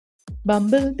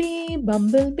Bumblebee,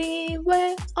 bumblebee,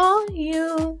 where are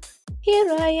you?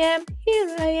 Here I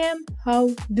am, how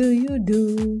do you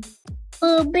do?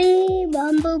 Bumblebee,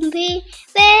 bumblebee,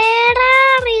 where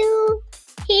are you?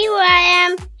 Here I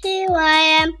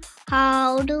am,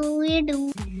 how do you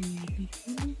do?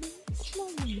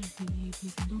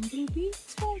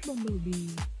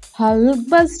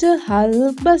 Hulkbuster,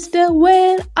 Hulkbuster,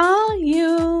 where are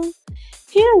you?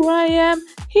 Here I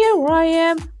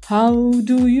am, how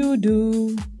do you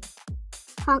do?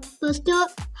 Hulkbuster,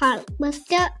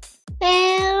 Hulkbuster,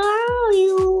 where are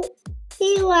you?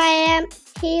 Here I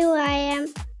am,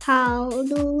 how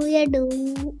do you do?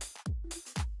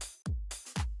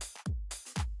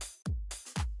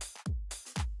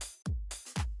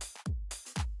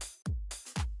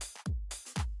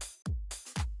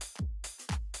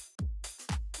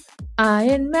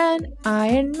 Iron Man,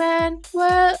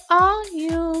 where are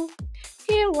you?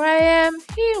 Here I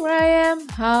am,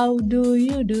 how do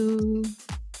you do?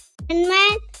 Iron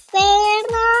Man, where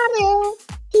are you?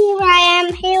 Here I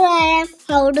am,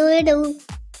 how do you do?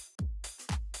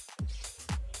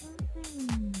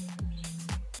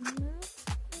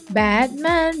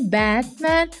 Batman,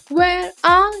 where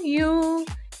are you?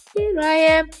 Here I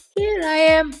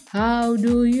am, how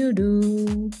do you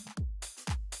do?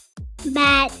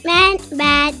 Batman,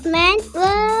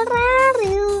 where are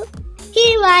you?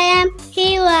 Here I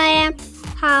am,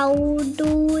 how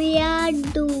do ya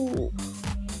do?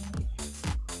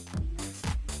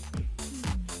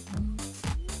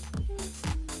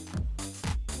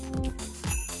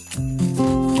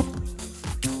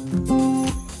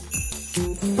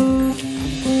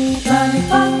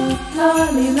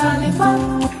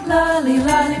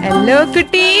 Hello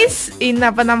കുട്ടീസ്, ഇന്ന്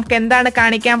അപ്പൊ നമുക്ക് എന്താണ്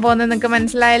കാണിക്കാൻ പോകുന്നത് നിങ്ങൾക്ക്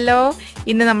മനസ്സിലായല്ലോ.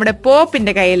 ഇന്ന് നമ്മുടെ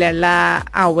പോപ്പിന്റെ കയ്യിലുള്ള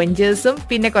അവഞ്ചേഴ്സും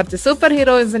പിന്നെ കുറച്ച് സൂപ്പർ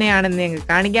ഹീറോസിനെയാണ് ഞങ്ങൾ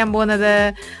കാണിക്കാൻ പോകുന്നത്.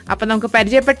 അപ്പൊ നമുക്ക്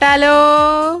പരിചയപ്പെട്ടാലോ.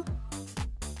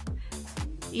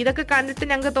 ഇതൊക്കെ കണ്ടിട്ട്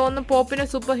ഞങ്ങൾക്ക് തോന്നുന്നു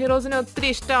പോപ്പിനും സൂപ്പർ ഹീറോസിനും ഒത്തിരി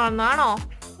ഇഷ്ടമാണെന്നാണോ?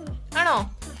 ആണോ?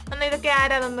 എന്നാ ഇതൊക്കെ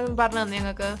ആരാന്നൊന്ന് പറഞ്ഞു തന്നെ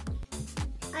ഞങ്ങൾക്ക്.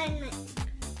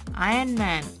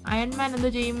 അയൺമാൻ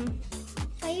എന്ത് ചെയ്യും?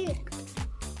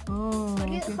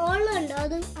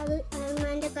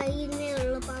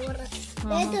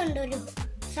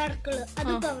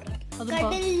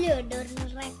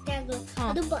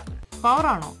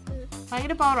 പവറാണോ?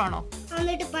 ഭയങ്കര പവറാണോ?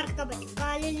 എന്നിട്ട് പറക്കാൻ പറ്റും.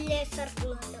 കാലിലെ സർക്കിൾ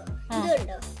ഉണ്ടോ,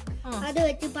 ഇതുണ്ടോ, അത്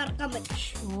വെച്ച് പറക്കാൻ പറ്റും.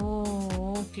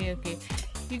 Okay.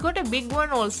 You got a big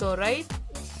one also, right?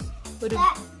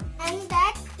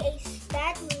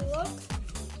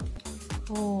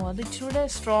 അത് ഇച്ചിരി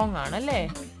സ്ട്രോങ് ആണ് അല്ലേ?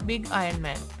 ബിഗ്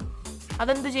അയൺമാൻ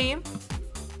അതെന്ത് ചെയ്യും?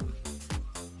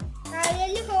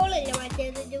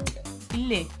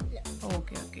 ഇല്ലേ?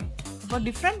 ഓക്കെ. അപ്പൊ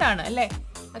ഡിഫറെന്റ് ആണ് അല്ലേ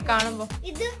കാണുമ്പോ?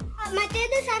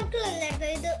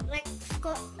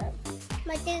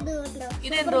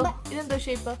 ഇതെന്തോ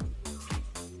ഷേപ്പ്?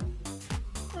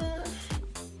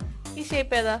 ഈ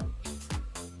ഷേപ്പ് ഏതാ?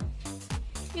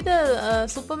 ഇത്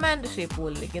സൂപ്പർമാന്റെ ഷേപ്പ്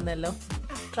പോലെ ഇരിക്കുന്നല്ലോ.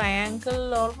 Triangle,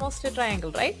 almost triangle,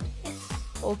 right?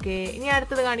 Okay, ഇനി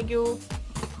അടുത്തത് കാണിക്കൂ.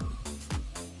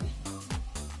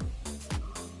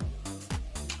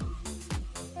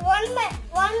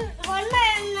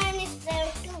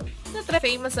 ഇതത്ര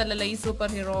ഫേമസ് അല്ലല്ലോ ഈ സൂപ്പർ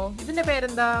ഹീറോ. ഇതിന്റെ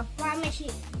പേരെന്താ?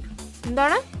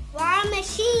 എന്താണ്?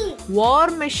 വാർ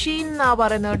മെഷീൻ എന്നാ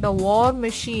പറയുന്നത് കേട്ടോ. വാർ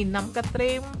മെഷീൻ നമുക്ക്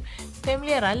അത്രയും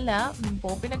ഫെമിലിയർ അല്ല,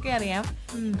 പോപ്പിനൊക്കെ അറിയാം.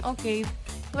 ഓക്കെ,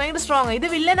 ഭയങ്കര സ്ട്രോങ്. ഇത്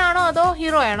വില്ലനാണോ അതോ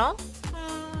ഹീറോ ആണോ?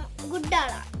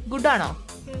 ഗുഡ് ആണോ?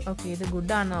 ഓക്കെ, ഇത്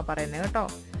ഗുഡ് ആണോ പറയുന്നത് കേട്ടോ.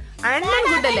 അയൺമാൻ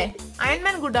ഗുഡ് അല്ലേ?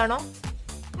 അയൺമാൻ ഗുഡ് ആണോ?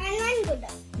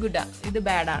 ഗുഡാ. ഇത്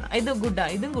ബാഡ് ആണ്. ഇത് ഗുഡാ.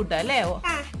 ഇതും ഗുഡാ അല്ലേ?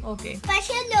 ഓക്കെ.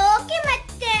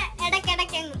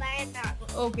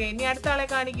 ഓക്കെ, ഇനി അടുത്ത ആളെ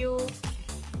കാണിക്കൂ.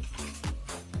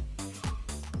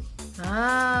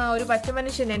 ഒരു പച്ച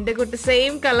മനുഷ്യൻ. എന്റെ കുട്ടി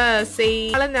സെയിം കളർ.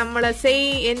 നമ്മളെ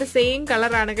എന്റെ സെയിം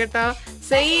കളറാണ് കേട്ടോ.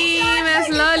 Same as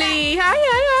Lolly. Hi.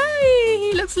 He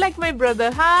looks like my brother.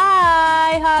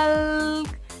 Hi, Hulk.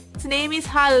 His name is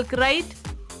Hulk, right?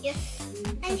 Yes.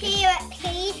 And he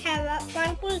have a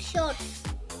purple shorts.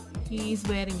 He is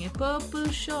wearing a purple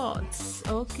shorts.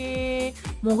 Okay.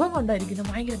 മുഖം കൊണ്ടായിരിക്കുന്നു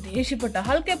ഭയങ്കര ദേഷ്യപ്പെട്ട.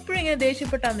 Hulk എപ്പോഴും ഇങ്ങനെ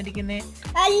ദേഷ്യപ്പെട്ടാന്നിരിക്കുന്നേ?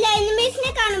 അല്ല,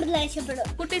 എനിമീസിനെ കാണുമ്പോൾ ദേഷ്യപ്പെടും.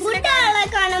 കുട്ടീസിനെ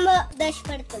കാണുമ്പോൾ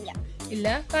ദേഷ്യപ്പെടത്തില്ല. ഇല്ല,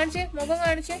 കാണിച്ചേ, മുഖം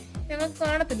കാണിച്ചേ. ഞങ്ങൾക്ക്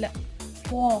കാണത്തില്ല.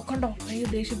 കണ്ടോ ഭയങ്കര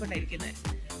ദേഷ്യപ്പെട്ടായിരിക്കുന്നേ.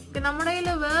 നമ്മുടെ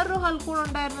കയ്യില് വേറൊരു ഹൾക്ക് കൂടെ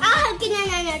ഉണ്ടായിരുന്നു.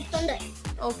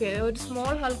 ഓക്കെ, ഒരു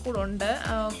സ്മോൾ ഹൾക്ക് കൂടെ ഉണ്ട്.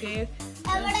 ഓക്കെ,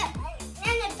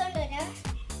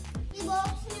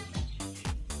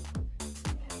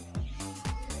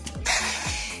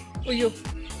 അയ്യോ,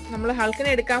 നമ്മള് ഹൾക്കിനെ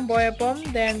എടുക്കാൻ പോയപ്പം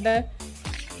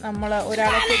നമ്മള്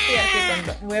ഒരാളെ കെട്ടി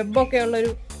ഇറക്കിയിട്ടുണ്ട്. വെബൊക്കെ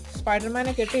ഉള്ളൊരു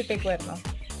സ്പൈഡർമാനെ കെട്ടിയിട്ടേക്കുമായിരുന്നു.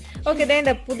 ഓക്കെ, വേണ്ട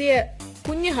പുതിയ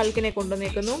കുഞ്ഞു ഹൾക്കിനെ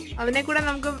കൊണ്ടുവന്നേക്കുന്നു. അതിനെ കൂടെ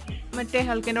നമുക്ക് മറ്റേ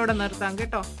ഹൾക്കിന്റെ കൂടെ നിർത്താം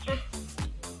കേട്ടോ.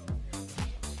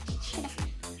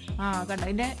 കണ്ട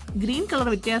അതിന്റെ ഗ്രീൻ കളർ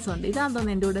വ്യത്യാസമുണ്ട്. ഇതാന്ന്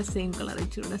തോന്നുന്നു എന്റെ കൂടെ സെയിം കളർ,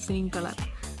 ഇച്ചിരി സെയിം കളർ.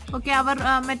 ഓക്കെ, അവർ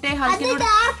മറ്റേ ഹൾക്കിനോട്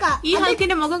ഈ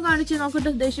ഹൾക്കിന്റെ മുഖം കാണിച്ച്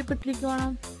നോക്കിട്ട് ദേഷ്യപ്പെട്ടിരിക്കുവാണോ?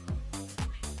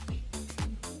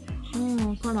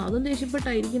 കാണോ, അതും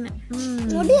ദേഷ്യപ്പെട്ടായിരിക്കുന്നേ.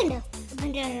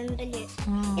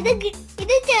 ഇത്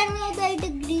ചെറുതായിട്ട്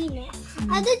ഗ്രീൻ,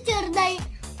 അത് ചെറുതായി,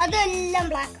 അതെല്ലാം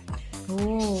ബ്ലാക്ക്.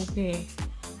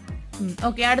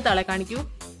 ഓക്കെ, അടുത്ത ആളെ കാണിക്കൂ.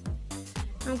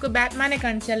 നമുക്ക് ബാറ്റ്മാനെ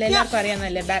കാണിച്ചാലേ എല്ലാവർക്കും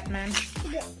അറിയാന്നല്ലേ. ബാറ്റ്മാൻ,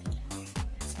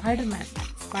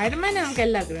 സ്പൈഡർമാൻ നമുക്ക്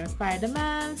എല്ലാവർക്കും അറിയാം.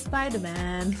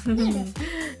 സ്പൈഡർമാൻ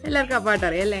എല്ലാവർക്കും ആ പാട്ട്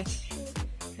അറിയാം അല്ലേ?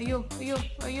 അയ്യോ അയ്യോ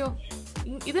അയ്യോ,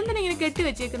 ഇതെന്തിനാ ഇങ്ങനെ കെട്ടി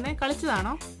വെച്ചേക്കുന്നേ?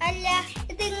 കളിച്ചതാണോ? അല്ല,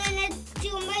 ഇതിങ്ങനെ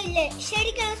ചുമയില്ലേ,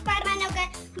 ശരിക്കും സ്പൈഡർമാനൊക്കെ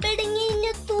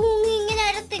പിടിഞ്ഞ് തൂങ്ങി ഇങ്ങനെ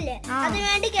ഇടത്തില്ലേ, അതിനു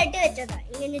വേണ്ടി കെട്ടി വെച്ചതാ.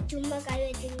 ഇങ്ങനെ ചുമ കൈ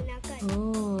വെച്ച് ഇങ്ങനെ.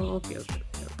 ഓക്കെ ഓക്കെ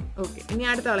ഓക്കെ, ഇനി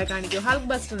അടുത്ത ആളെ കാണിക്കൂ. ഹൾക്ക്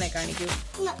ബസ്റ്ററിനെ കാണിക്കൂ.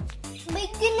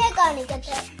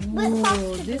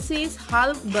 ദിസ് ഈസ്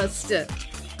ഹൾക്ക് ബസ്റ്റർ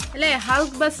അല്ലേ?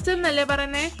 ഹൾക്ക് ബസ്റ്റർ എന്നല്ലേ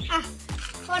പറയുന്നേ?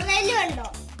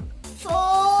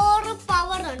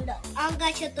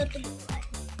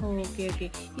 ഓക്കെ ഓക്കെ,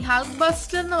 ഈ ഹൾക്ക്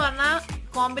ബസ്റ്റർ എന്ന് പറഞ്ഞ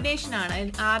കോമ്പിനേഷൻ ആണ്.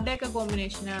 ആരുടെയൊക്കെ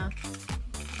കോമ്പിനേഷനാ?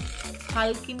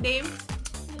 ഹൾക്കിന്റെയും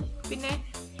പിന്നെ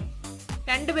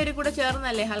രണ്ടുപേരും കൂടെ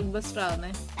ചേർന്നല്ലേ ഹൾക്ക് ബസ്റ്റർ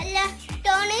ആവുന്നേ? അല്ല,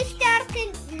 ടോണി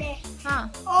സ്റ്റാർക്കില്ലേ,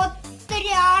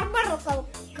 ഒത്തിരി ആർമർ ഒക്കെ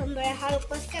ഹൾക്ക്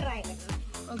ബസ്റ്റർ ആയിരുന്നു.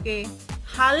 ഓക്കെ,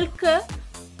 ഹൾക്ക്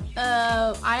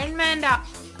അയൺമാന്റെ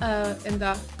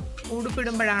എന്താ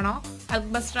ഉടുപ്പിടുമ്പോഴാണോ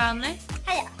ഹൾക്ക് ബസ്റ്റർ ആവുന്നേ?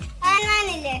 അല്ല,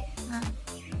 അയൺമാനില്ലേ,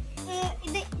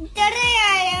 ഇത് ചെറിയ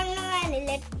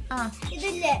അയൺമാനില്ലേ,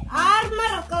 ഇതില്ലേ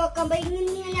ആർമർ ഒക്കെ വെക്കുമ്പോ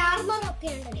ഇങ്ങനെ ആർമർ ഒക്കെ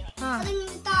ഉണ്ടല്ലോ, അത്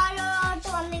താഴോട്ട്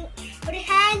വന്ന് ഒരു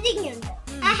ഹാൻഡിങ് ഉണ്ട്.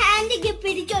 ആ ഹാൻഡിങ്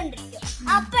പിടിച്ചോണ്ടിരിക്കും.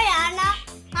 അപ്പോഴാണ്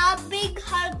ആ big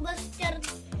Hulk buster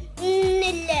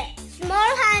small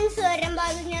hands വരുമ്പോ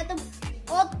അതിനകത്ത്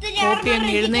ഒത്തിരി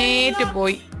എഴുന്നേറ്റ്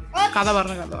പോയി കഥ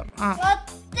പറഞ്ഞു.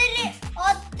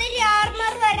 ഒത്തിരി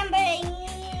ആർമർ വരുമ്പോ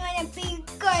ഇങ്ങനെ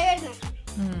പീക്കായിരുന്നു.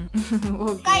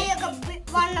 കൈയൊക്കെ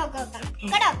വണ്ണൊക്കെ വെക്കണം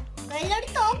കേട്ടോ, കയ്യിലോട്ട്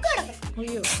തോക്ക് കിടക്കണം.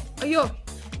 അയ്യോ അയ്യോ.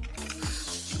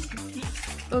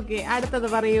 ഓക്കെ, അടുത്തത്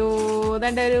പറയൂ.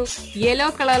 അതെന്റെ ഒരു യെല്ലോ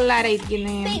കളറിലാരാ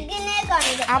ഇരിക്കുന്നേ?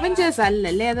 അവഞ്ചേഴ്സ്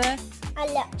അല്ലല്ലേ അത്?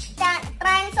 അല്ല,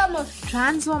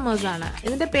 ട്രാൻസ്ഫോമേഴ്സ് ആണ്.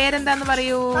 ഇതിന്റെ പേരെന്താന്ന്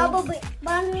പറയൂ?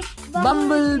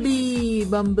 Bumble B.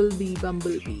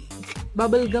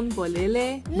 ബബിൾ ഗം പോലെ അല്ലേ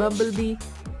ബബിൾ ബീ.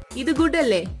 ഇത് ഗുഡ്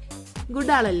അല്ലേ?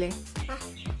 ഗുഡ് ആളല്ലേ?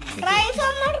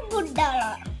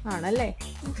 ആണല്ലേ?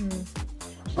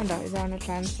 ഇതാണ്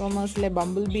ട്രാൻസ്ഫോമേഴ്സിലെ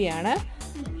ബംബിൾ ബീ ആണ്.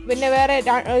 പിന്നെ വേറെ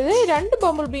രണ്ട്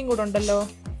ബംബിൾ ബീയും കൂടെ ഉണ്ടല്ലോ,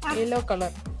 യെല്ലോ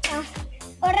കളർ.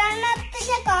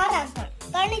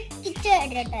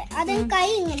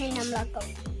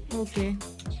 ഓക്കെ.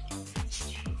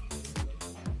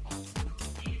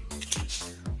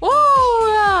 ഓ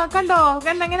കണ്ടോ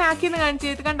എങ്ങനെ ആക്കിയെന്ന്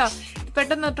കാണിച്ചു. കണ്ടോ,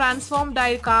 പെട്ടെന്ന് ട്രാൻസ്ഫോംഡ്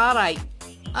ആയി കാറായി.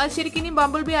 അത് ശരിക്കും ഇനി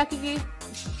ബംബിൾ ബീ ആക്കി.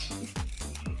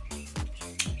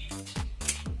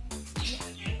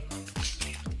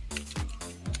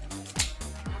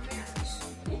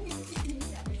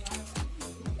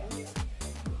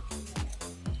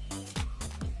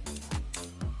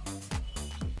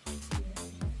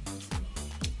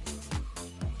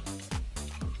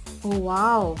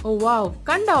 ഓ വാവ്,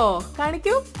 കണ്ടോ?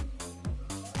 കാണിക്കൂ.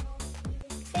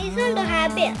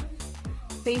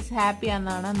 ഫേസ് ഹാപ്പി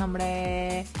എന്നാണ് നമ്മുടെ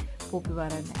പോപ്പി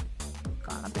പറയുന്നത്.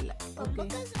 കാണത്തില്ല.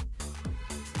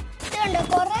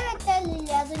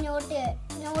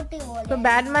 ഇപ്പൊ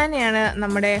ബാറ്റ്മാനെയാണ്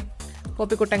നമ്മുടെ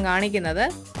പോപ്പിക്കുട്ടൻ കാണിക്കുന്നത്.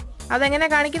 അതെങ്ങനെ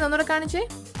കാണിക്കുന്ന ഒന്നുകൂടെ കാണിച്ചേ.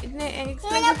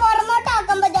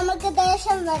 പുറമോട്ടാക്കുമ്പോ നമുക്ക്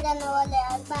ദേഷ്യം വരുന്ന പോലെ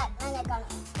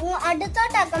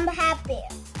അടുത്തോട്ടാക്കുമ്പോ ഹാപ്പി.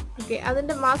 Okay,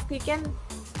 അതിന്റെ mask, we can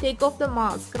take off the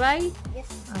mask, right? Yes.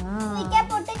 We can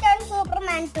put it on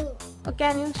Superman too. Oh,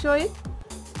 can you show it?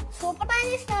 Superman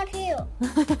is not here.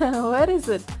 Where is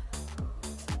it?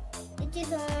 It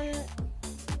is on.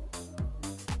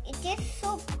 It is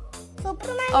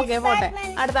Superman. Okay, പോട്ടെ.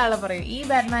 അടുത്ത ആളെ പറയൂ. ഈ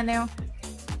ബാറ്റ്മാനെയോ?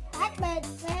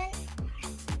 Batman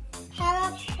have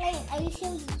a plane. I will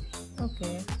show you.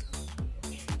 Okay.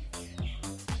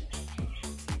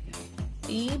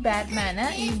 ഈ ബാറ്റ്മാന്,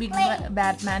 ഈ big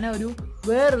ബാറ്റ്മാന് ഒരു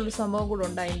വേറൊരു സംഭവം കൂടെ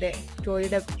ഉണ്ട് അതിന്റെ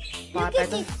സ്റ്റോറിയുടെ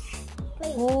പാർട്ടായിട്ട്.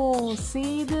 ഓ, see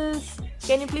this.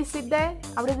 Can you please sit there?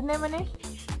 അവിടെ ഇരുന്നേ മോനെ.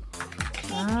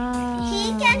 He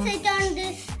can sit on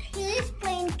this his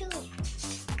plane too.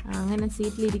 അങ്ങനെ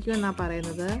സീറ്റിൽ ഇരിക്കുമെന്നാ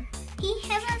പറയുന്നത്. He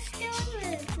have a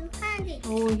stone to hand it.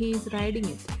 Oh, he is riding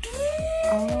it.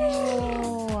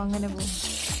 Oh, അങ്ങനെ പോകും.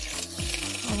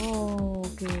 Oh,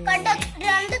 okay. കണ്ടോ,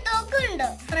 രണ്ട്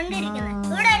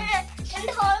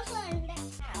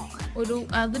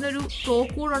അതിനൊരു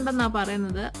തോക്കൂടുണ്ടെന്നാ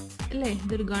പറയുന്നത് അല്ലേ?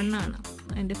 ഇതൊരു ഗണ്ണാണ്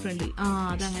അതിന്റെ ഫ്രണ്ടിൽ.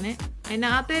 അതങ്ങനെ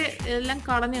അതിനകത്തെ എല്ലാം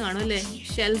കളഞ്ഞു കാണും അല്ലേ?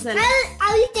 ഷെൽസ് എല്ലാം.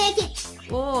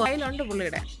 അതിലുണ്ട്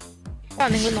പുള്ളിയുടെ.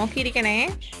 നിങ്ങൾ നോക്കിയിരിക്കണേ,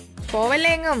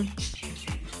 പോവല്ലേ എങ്ങും.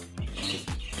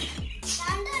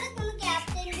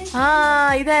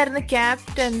 ഇതായിരുന്നു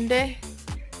ക്യാപ്റ്റന്റെ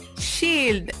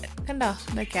ഷീൽഡ്. കണ്ടോ,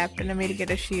 ക്യാപ്റ്റൻ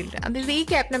അമേരിക്കയുടെ ഷീൽഡ്. അത് ഈ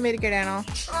ക്യാപ്റ്റൻ അമേരിക്കയുടെ ആണോ?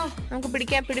 നമുക്ക്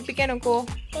പിടിപ്പിക്കാൻ നോക്കോ?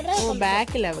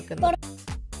 ബാക്കിലാ വെക്കുന്നത്.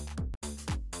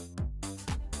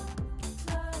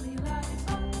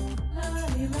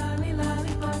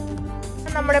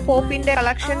 നമ്മുടെ പോപ്പിന്റെ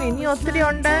കളക്ഷൻ ഇനി ഒത്തിരി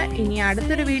ഉണ്ട്. ഇനി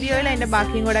അടുത്തൊരു വീഡിയോയിൽ അതിന്റെ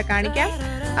ബാക്കിയും കൂടെ കാണിക്കാം.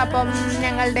 അപ്പം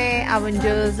ഞങ്ങളുടെ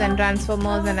Avengers and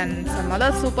transformers and some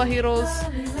other super heroes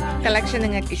collection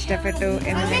നിങ്ങൾക്ക് ഇഷ്ടപ്പെട്ടു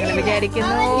എന്ന് ഞങ്ങൾ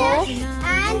വിചാരിക്കുന്നു.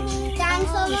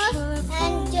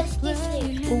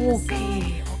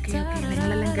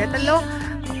 നിങ്ങളെല്ലാം കേട്ടല്ലോ.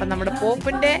 അപ്പൊ നമ്മുടെ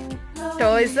പോപ്പിന്റെ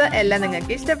ടോയ്സ് എല്ലാം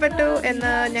നിങ്ങൾക്ക് ഇഷ്ടപ്പെട്ടു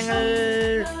എന്ന് ഞങ്ങൾ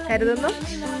കരുതുന്നു.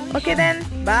 Okay then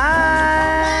bye.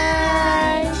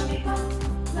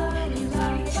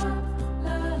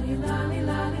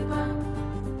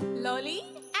 Lolly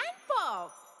and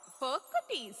Pop for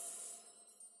cuties.